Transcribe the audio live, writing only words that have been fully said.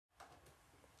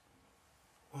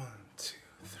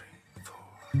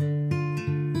Walk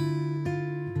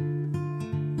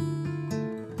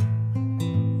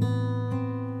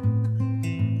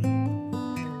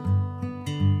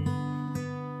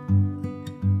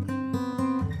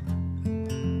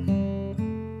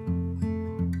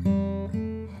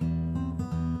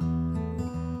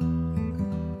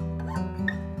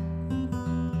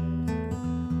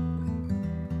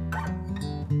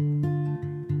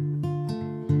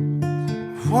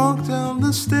down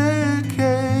the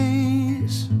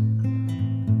staircase,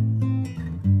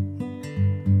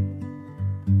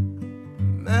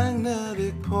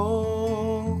 magnetic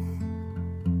pole.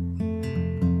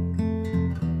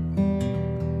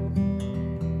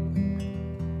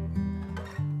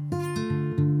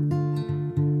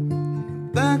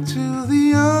 Back to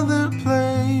the other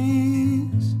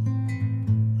place,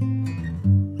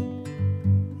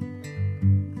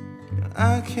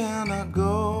 I cannot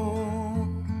go.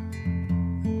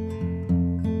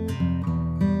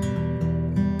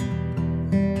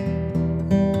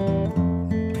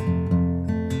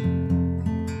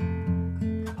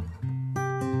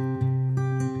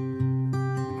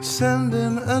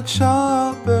 Sending a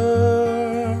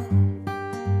chopper,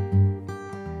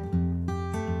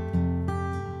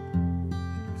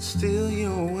 steal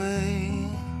you away.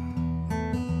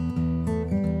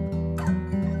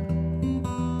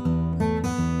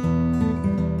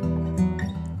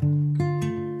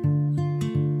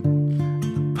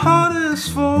 The pot is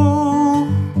full,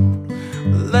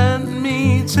 let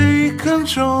me take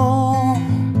control.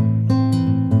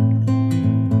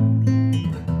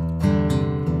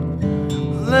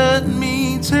 Let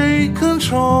me take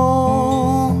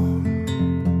control.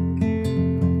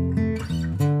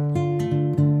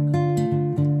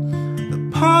 The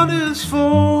pot is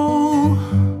full,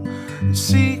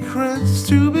 secrets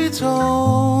to be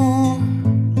told.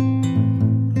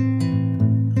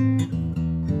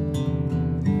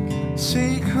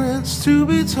 Secrets to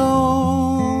be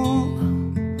told.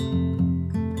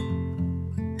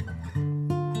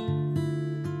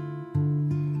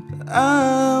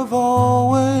 I've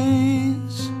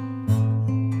always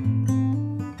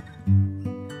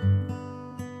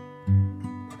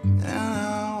and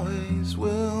I always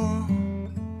will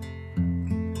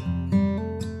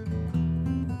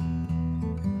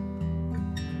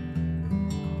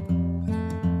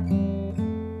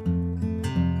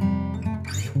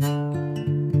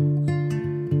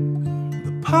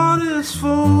the pot is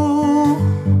full,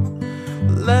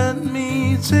 let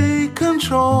me take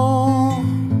control.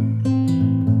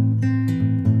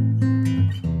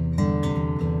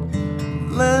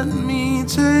 Let me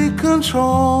take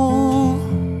control.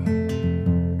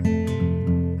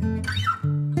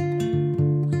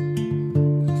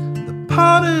 The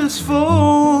pot is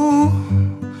full,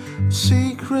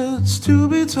 secrets to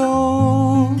be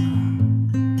told.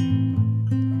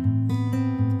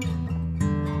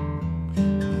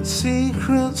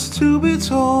 Secrets to be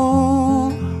told.